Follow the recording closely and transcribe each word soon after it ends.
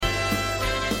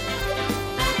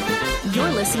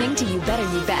listening to You Better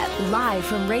You Bet, live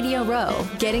from Radio Row,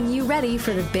 getting you ready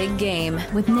for the big game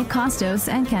with Nick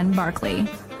Costos and Ken Barkley.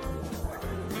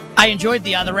 I enjoyed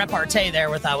the repartee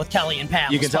there with Kelly and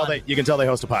Pam. You can tell they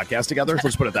host a podcast together.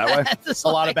 Let's put it that way. A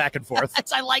lot of back and forth.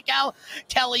 I like how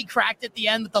Kelly cracked at the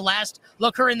end with the last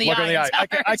look her in the eye.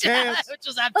 I can't.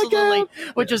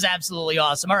 Which was absolutely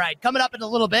awesome. All right, coming up in a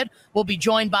little bit, we'll be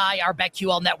joined by our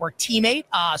BetQL Network teammate,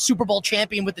 Super Bowl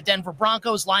champion with the Denver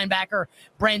Broncos, linebacker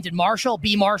Brandon Marshall.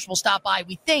 B. Marsh will stop by,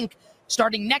 we think,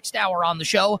 starting next hour on the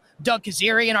show. Doug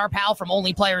Kazarian, our pal from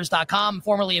OnlyPlayers.com,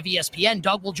 formerly of ESPN.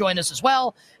 Doug will join us as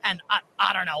well. And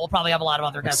I don't know, we'll probably have a lot of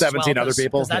other guests 17 as well, other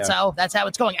people. That's how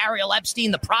it's going. Ariel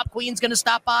Epstein, the prop queen's going to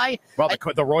stop by. Well,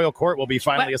 the royal court will be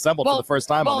finally assembled for the first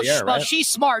time on the air, right? Well, she's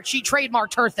smart. She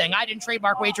trademarked her thing. I didn't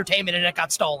trademark Wagertainment, and it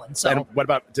got stolen. So, and what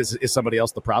about, is somebody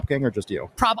else the prop king or just you?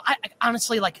 I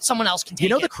honestly, like, someone else can take it.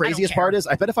 You know, the craziest part is,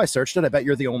 I bet if I searched it, I bet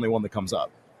you're the only one that comes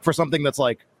up for something that's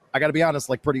like, I got to be honest,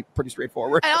 like pretty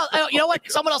straightforward. You know what?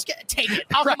 Someone else take it.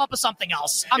 I'll come up with something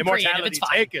else. I'm creative. It's fine.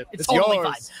 Take it. It's totally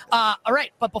yours. fine. All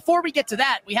right. But before we get to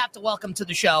that, we have to welcome to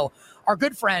the show our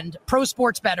good friend, pro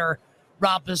sports bettor,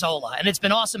 Rob Pizzola. And it's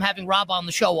been awesome having Rob on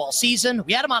the show all season.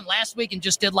 We had him on last week and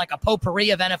just did like a potpourri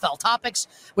of NFL topics,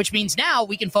 which means now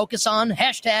we can focus on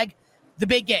hashtag the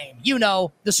big game,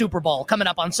 the Super Bowl coming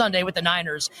up on Sunday with the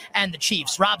Niners and the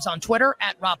Chiefs. Rob's on Twitter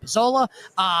at Rob Pizzola.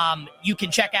 You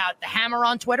can check out The Hammer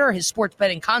on Twitter, his sports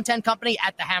betting content company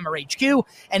at The Hammer HQ,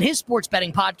 and his sports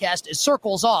betting podcast is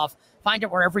Circles Off. Find it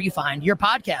wherever you find your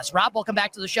podcast. Rob, welcome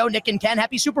back to the show. Nick and Ken,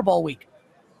 happy Super Bowl week.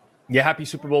 Yeah, happy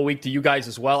Super Bowl week to you guys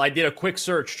as well. I did a quick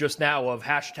search just now of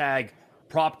hashtag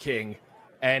Prop King,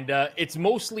 and it's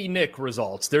mostly Nick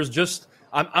results. There's just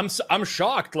I'm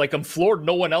shocked. Like, I'm floored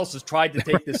no one else has tried to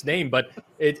take this name, but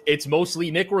it's mostly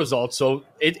Nick results. So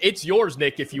it's yours,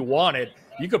 Nick, if you want it.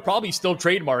 You could probably still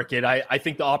trademark it. I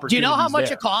think the opportunity. Do you know how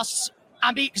much it costs?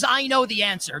 Because I know the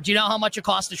answer. Do you know how much it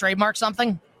costs to trademark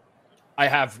something? I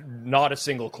have not a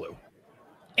single clue.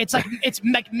 It's like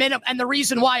minimum. And the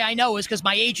reason why I know is because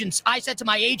I said to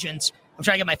my agents, I'm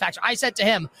trying to get my facts. I said to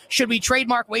him, should we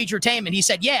trademark Wagertainment? He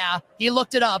said, yeah. He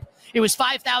looked it up. It was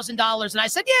 $5,000. And I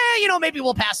said, yeah, maybe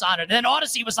we'll pass on it. And then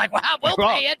Odyssey was like, wow, we'll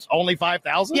pay it. Only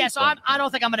 $5,000? Yeah, so I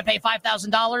don't think I'm going to pay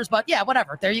 $5,000. But yeah,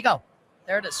 whatever. There you go.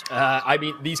 There it is. I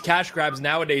mean, these cash grabs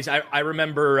nowadays, I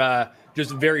remember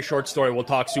just a very short story. We'll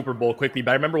talk Super Bowl quickly.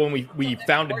 But I remember when we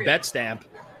founded BetStamp,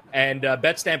 and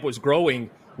BetStamp was growing.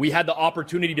 We had the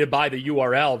opportunity to buy the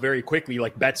URL very quickly,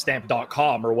 like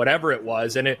betstamp.com or whatever it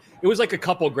was. And it was like a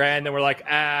couple grand. And we're like,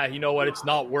 you know what? It's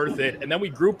not worth it. And then we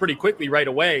grew pretty quickly right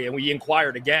away. And we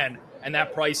inquired again. And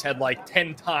that price had like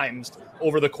 10 times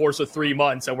over the course of 3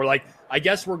 months. And we're like, I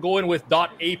guess we're going with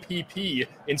 .app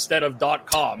instead of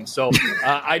 .com. So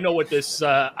I know what this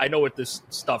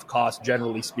stuff costs,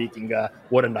 generally speaking.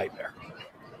 What a nightmare.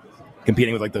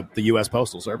 Competing with like the U.S.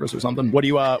 Postal Service or something. What do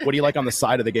you like on the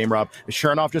side of the game, Rob?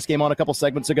 Chernoff just came on a couple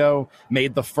segments ago,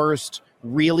 made the first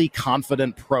really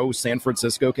confident pro San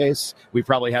Francisco case we've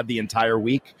probably had the entire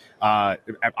week.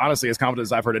 Honestly, as confident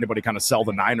as I've heard anybody kind of sell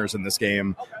the Niners in this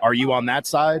game. Are you on that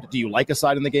side? Do you like a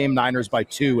side in the game? Niners by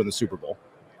 2 in the Super Bowl.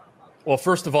 Well,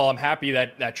 first of all, I'm happy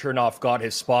that Chernoff got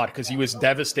his spot because he was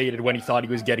devastated when he thought he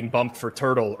was getting bumped for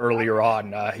Turtle earlier on.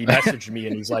 He messaged me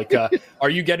and he's like, are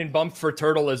you getting bumped for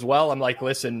Turtle as well? I'm like,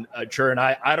 listen, Chern,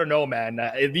 I don't know, man.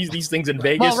 These things in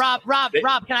Vegas. Well, Rob,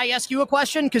 can I ask you a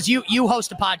question? Because you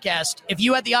host a podcast. If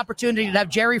you had the opportunity to have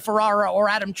Jerry Ferrara or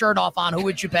Adam Chernoff on, who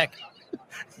would you pick?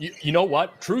 You know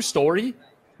what? True story.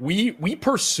 We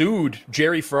pursued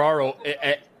Jerry Ferraro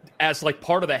as like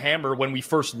part of the Hammer when we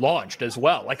first launched as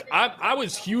well. Like I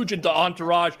was huge into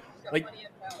Entourage. Like,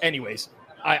 anyways,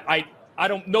 I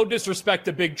don't, no disrespect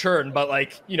to Big Churn, but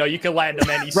like, you can land him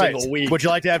any single week. Would you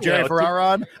like to have Jerry Ferrara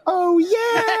on? Oh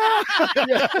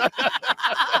yeah.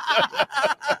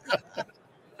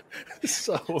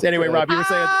 So anyway, Rob, you were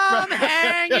saying I'm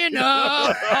hanging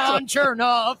up on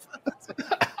Chernoff.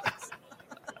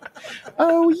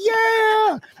 Oh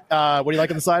yeah. What do you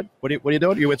like on the side? What are you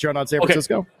doing? You with Churn on San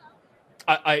Francisco?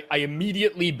 I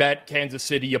immediately bet Kansas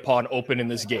City upon open in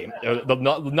this game.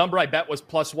 The number I bet was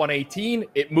plus 118.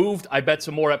 It moved. I bet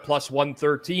some more at plus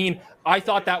 113. I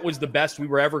thought that was the best we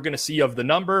were ever going to see of the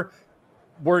number.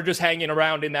 We're just hanging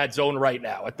around in that zone right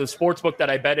now. At the sportsbook that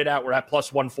I bet it at, we're at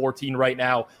plus 114 right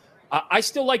now. I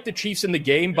still like the Chiefs in the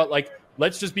game, but like,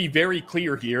 let's just be very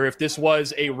clear here. If this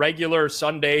was a regular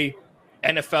Sunday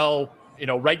NFL,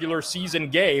 regular season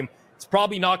game, it's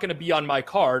probably not going to be on my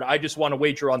card. I just want to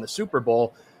wager on the Super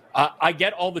Bowl. I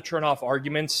get all the Chernoff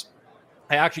arguments.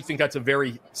 I actually think that's a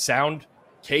very sound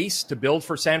case to build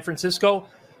for San Francisco.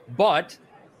 But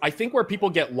I think where people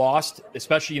get lost,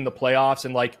 especially in the playoffs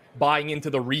and like buying into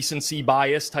the recency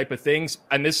bias type of things,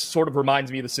 and this sort of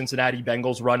reminds me of the Cincinnati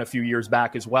Bengals run a few years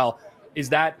back as well, is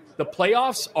that the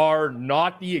playoffs are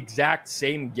not the exact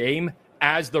same game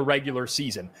as the regular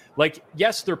season. Like,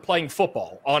 yes, they're playing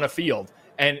football on a field,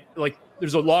 and like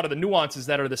there's a lot of the nuances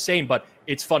that are the same, but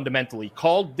it's fundamentally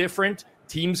called different.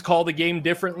 Teams call the game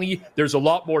differently. There's a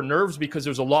lot more nerves because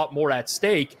there's a lot more at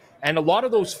stake. And a lot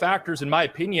of those factors, in my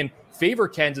opinion, favor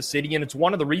Kansas City, and it's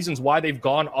one of the reasons why they've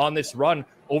gone on this run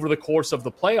over the course of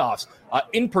the playoffs.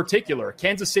 In particular,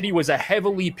 Kansas City was a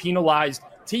heavily penalized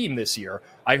team this year.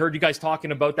 I heard you guys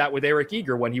talking about that with Eric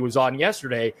Eager when he was on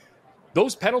yesterday.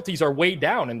 Those penalties are way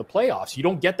down in the playoffs. You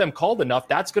don't get them called enough.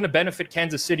 That's going to benefit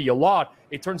Kansas City a lot.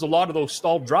 It turns a lot of those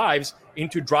stalled drives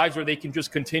into drives where they can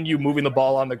just continue moving the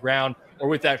ball on the ground or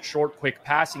with that short, quick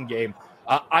passing game.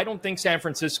 I don't think San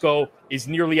Francisco is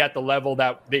nearly at the level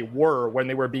that they were when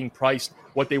they were being priced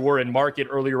what they were in market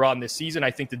earlier on this season.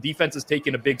 I think the defense has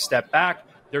taken a big step back.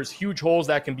 There's huge holes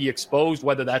that can be exposed,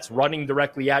 whether that's running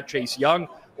directly at Chase Young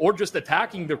or just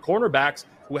attacking their cornerbacks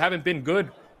who haven't been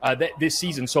good this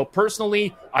season. So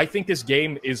personally, I think this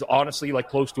game is honestly like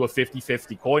close to a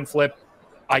 50-50 coin flip.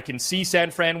 I can see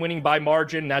San Fran winning by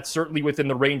margin. That's certainly within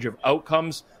the range of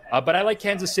outcomes. But I like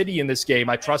Kansas City in this game.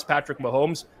 I trust Patrick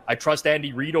Mahomes. I trust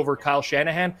Andy Reid over Kyle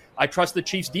Shanahan. I trust the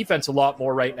Chiefs defense a lot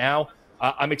more right now.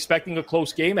 I'm expecting a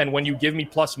close game. And when you give me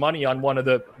plus money on one of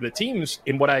the teams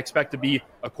in what I expect to be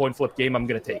a coin flip game, I'm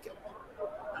going to take it.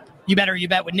 You Better You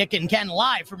Bet with Nick and Ken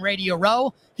live from Radio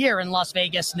Row here in Las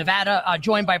Vegas, Nevada,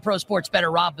 joined by pro sports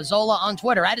bettor Rob Pizzola on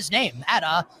Twitter at his name, at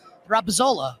Rob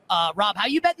Pizzola. Rob, how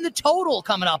you betting the total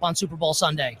coming up on Super Bowl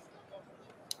Sunday?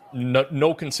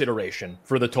 No consideration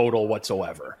for the total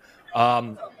whatsoever.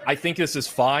 I think this is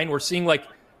fine. We're seeing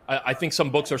I think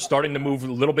some books are starting to move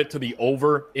a little bit to the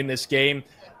over in this game.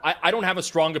 I don't have a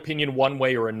strong opinion one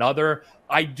way or another.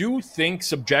 I do think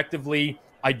subjectively,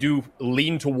 I do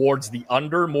lean towards the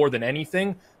under more than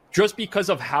anything, just because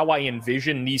of how I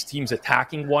envision these teams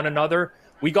attacking one another.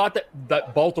 We got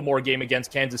that Baltimore game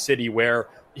against Kansas City where,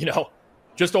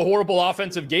 just a horrible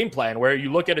offensive game plan where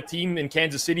you look at a team in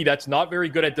Kansas City that's not very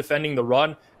good at defending the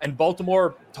run, and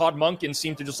Baltimore, Todd Monken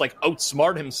seemed to just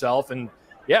outsmart himself. And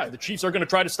yeah, the Chiefs are going to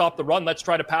try to stop the run. Let's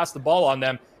try to pass the ball on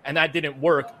them. And that didn't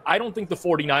work. I don't think the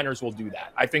 49ers will do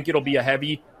that. I think it'll be a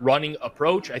heavy running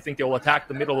approach. I think they'll attack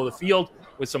the middle of the field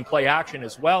with some play action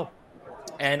as well.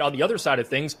 And on the other side of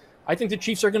things, I think the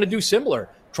Chiefs are going to do similar.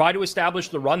 Try to establish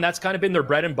the run. That's kind of been their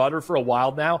bread and butter for a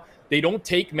while now. They don't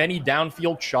take many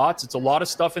downfield shots. It's a lot of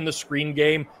stuff in the screen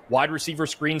game, wide receiver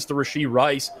screens to Rashee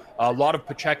Rice, a lot of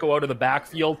Pacheco out of the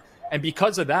backfield. And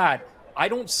because of that, I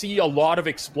don't see a lot of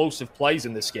explosive plays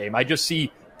in this game. I just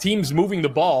see teams moving the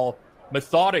ball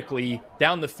methodically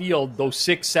down the field, those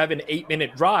 6, 7, 8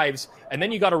 minute drives, and then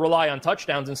you got to rely on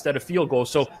touchdowns instead of field goals.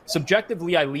 So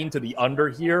subjectively, I lean to the under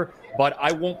here, but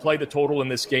I won't play the total in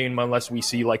this game unless we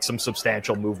see some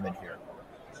substantial movement here.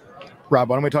 Rob,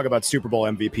 why don't we talk about Super Bowl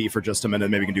MVP for just a minute?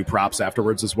 Maybe we can do props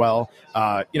afterwards as well.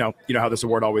 You know how this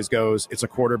award always goes. It's a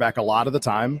quarterback a lot of the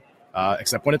time.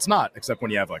 Except when it's not, except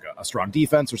when you have a strong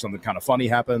defense or something kind of funny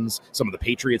happens. Some of the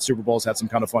Patriots Super Bowls had some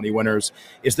kind of funny winners.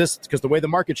 Is this because the way the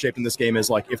market's shaped in this game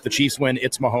is if the Chiefs win,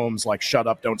 it's Mahomes, shut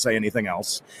up, don't say anything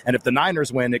else. And if the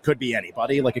Niners win, it could be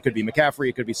anybody. It could be McCaffrey,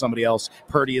 it could be somebody else.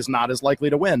 Purdy is not as likely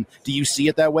to win. Do you see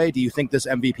it that way? Do you think this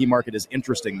MVP market is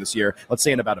interesting this year? Let's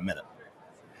say in about a minute.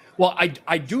 Well,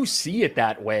 I do see it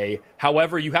that way.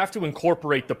 However, you have to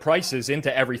incorporate the prices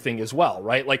into everything as well,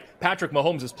 right? Patrick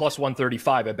Mahomes is plus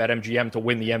 135 at BetMGM to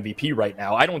win the MVP right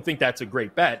now. I don't think that's a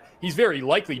great bet. He's very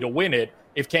likely to win it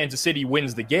if Kansas City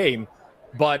wins the game.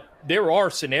 But there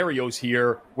are scenarios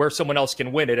here where someone else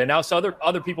can win it. And now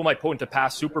other people might point to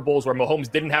past Super Bowls where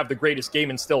Mahomes didn't have the greatest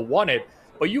game and still won it.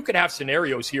 But you could have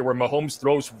scenarios here where Mahomes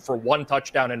throws for 1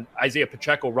 touchdown and Isaiah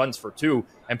Pacheco runs for 2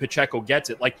 and Pacheco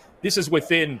gets it. This is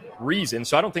within reason.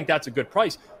 So I don't think that's a good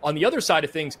price. On the other side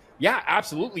of things, yeah,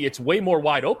 absolutely. It's way more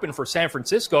wide open for San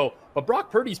Francisco. But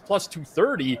Brock Purdy's plus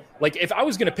 230. If I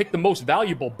was going to pick the most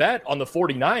valuable bet on the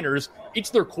 49ers, it's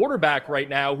their quarterback right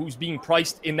now who's being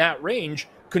priced in that range,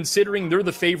 considering they're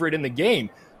the favorite in the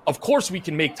game. Of course, we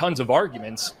can make tons of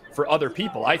arguments for other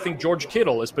people. I think George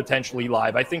Kittle is potentially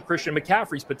live. I think Christian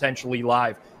McCaffrey's potentially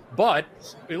live. But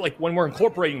when we're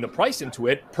incorporating the price into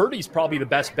it, Purdy's probably the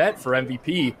best bet for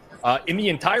MVP in the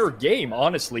entire game,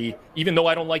 honestly, even though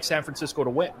I don't like San Francisco to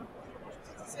win.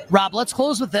 Rob, let's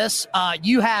close with this.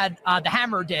 You had The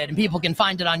Hammer did, and people can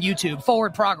find it on YouTube.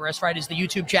 Forward Progress, right, is the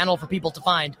YouTube channel for people to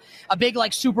find. A big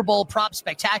Super Bowl prop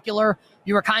spectacular.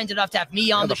 You were kind enough to have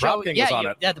me on the show. Prop King was on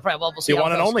it. Yeah, we'll see. The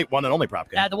one and only prop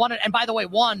king. The one, and by the way,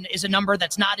 1 is a number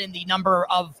that's not in the number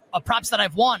of props that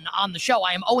I've won on the show.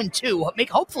 I am 0-2.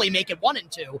 Hopefully make it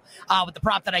 1-2 with the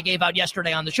prop that I gave out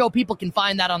yesterday on the show. People can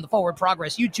find that on the Forward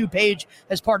Progress YouTube page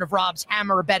as part of Rob's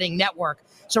Hammer Betting Network.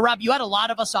 So, Rob, you had a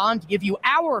lot of us on to give you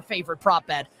our favorite prop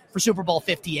bet for Super Bowl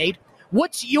 58.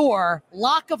 What's your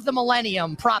lock of the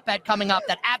millennium prop bet coming up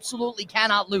that absolutely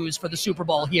cannot lose for the Super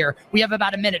Bowl here? We have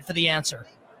about a minute for the answer.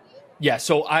 Yeah,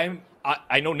 so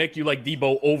I know, Nick, you like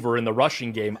Debo over in the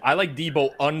rushing game. I like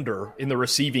Debo under in the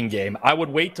receiving game. I would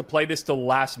wait to play this till the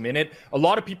last minute. A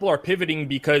lot of people are pivoting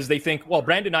because they think, well,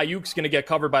 Brandon Ayuk's going to get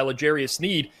covered by L'Jarius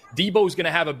Sneed. Debo's going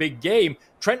to have a big game.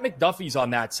 Trent McDuffie's on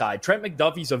that side. Trent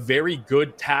McDuffie's a very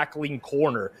good tackling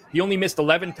corner. He only missed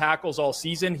 11 tackles all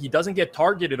season. He doesn't get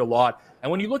targeted a lot.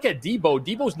 And when you look at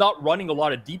Debo's not running a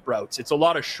lot of deep routes. It's a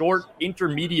lot of short,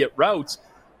 intermediate routes.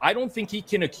 I don't think he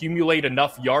can accumulate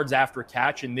enough yards after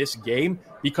catch in this game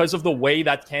because of the way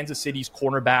that Kansas City's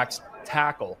cornerbacks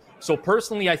tackle. So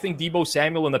personally, I think Debo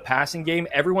Samuel in the passing game,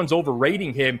 everyone's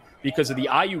overrating him because of the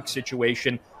Ayuk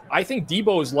situation. I think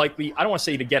Debo is likely, I don't want to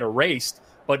say to get erased,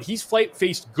 but he's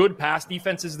faced good pass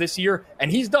defenses this year,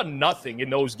 and he's done nothing in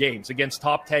those games against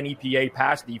top 10 EPA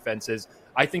pass defenses.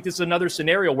 I think this is another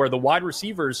scenario where the wide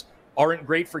receivers aren't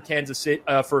great for Kansas City,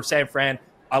 for San Fran.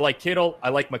 I like Kittle. I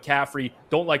like McCaffrey.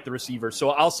 Don't like the receivers. So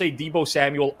I'll say Debo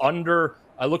Samuel under,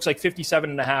 looks like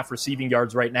 57.5 receiving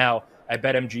yards right now at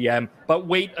BetMGM. But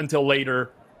wait until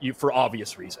later for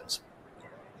obvious reasons.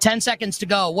 10 seconds to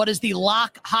go. What is the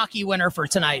lock hockey winner for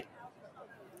tonight?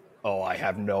 Oh, I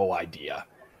have no idea.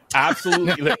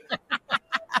 Absolutely.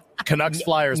 Canucks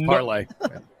Flyers parlay.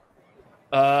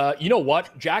 You know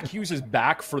what? Jack Hughes is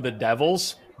back for the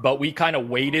Devils. But we kind of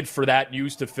waited for that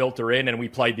news to filter in, and we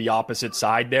played the opposite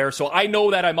side there. So I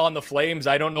know that I'm on the Flames.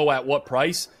 I don't know at what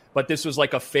price, but this was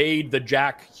like a fade the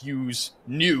Jack Hughes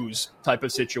news type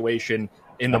of situation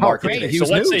in the market great. today. So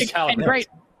let's say Calgary.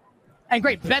 And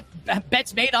great.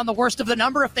 Bets made on the worst of the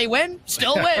number. If they win,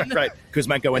 still win. Right.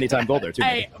 Kuzmenko anytime goal there, too.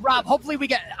 Hey, Rob, hopefully we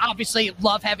obviously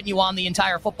love having you on the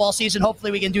entire football season.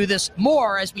 Hopefully we can do this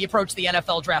more as we approach the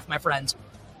NFL draft, my friends.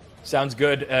 Sounds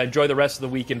good. Enjoy the rest of the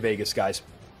week in Vegas, guys.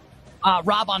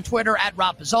 Rob on Twitter at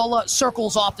Rob Pizzola.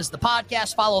 Circles Off is the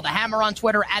podcast. Follow The Hammer on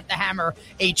Twitter at The Hammer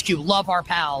HQ. Love our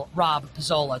pal, Rob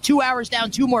Pizzola. 2 hours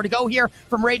down, 2 more to go here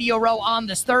from Radio Row on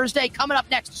this Thursday. Coming up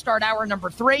next to start hour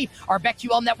number 3, our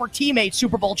BetQL Network teammate,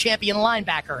 Super Bowl champion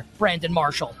linebacker, Brandon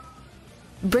Marshall.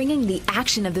 Bringing the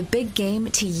action of the big game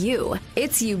to you.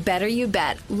 It's You Better You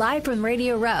Bet, live from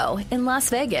Radio Row in Las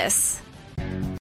Vegas.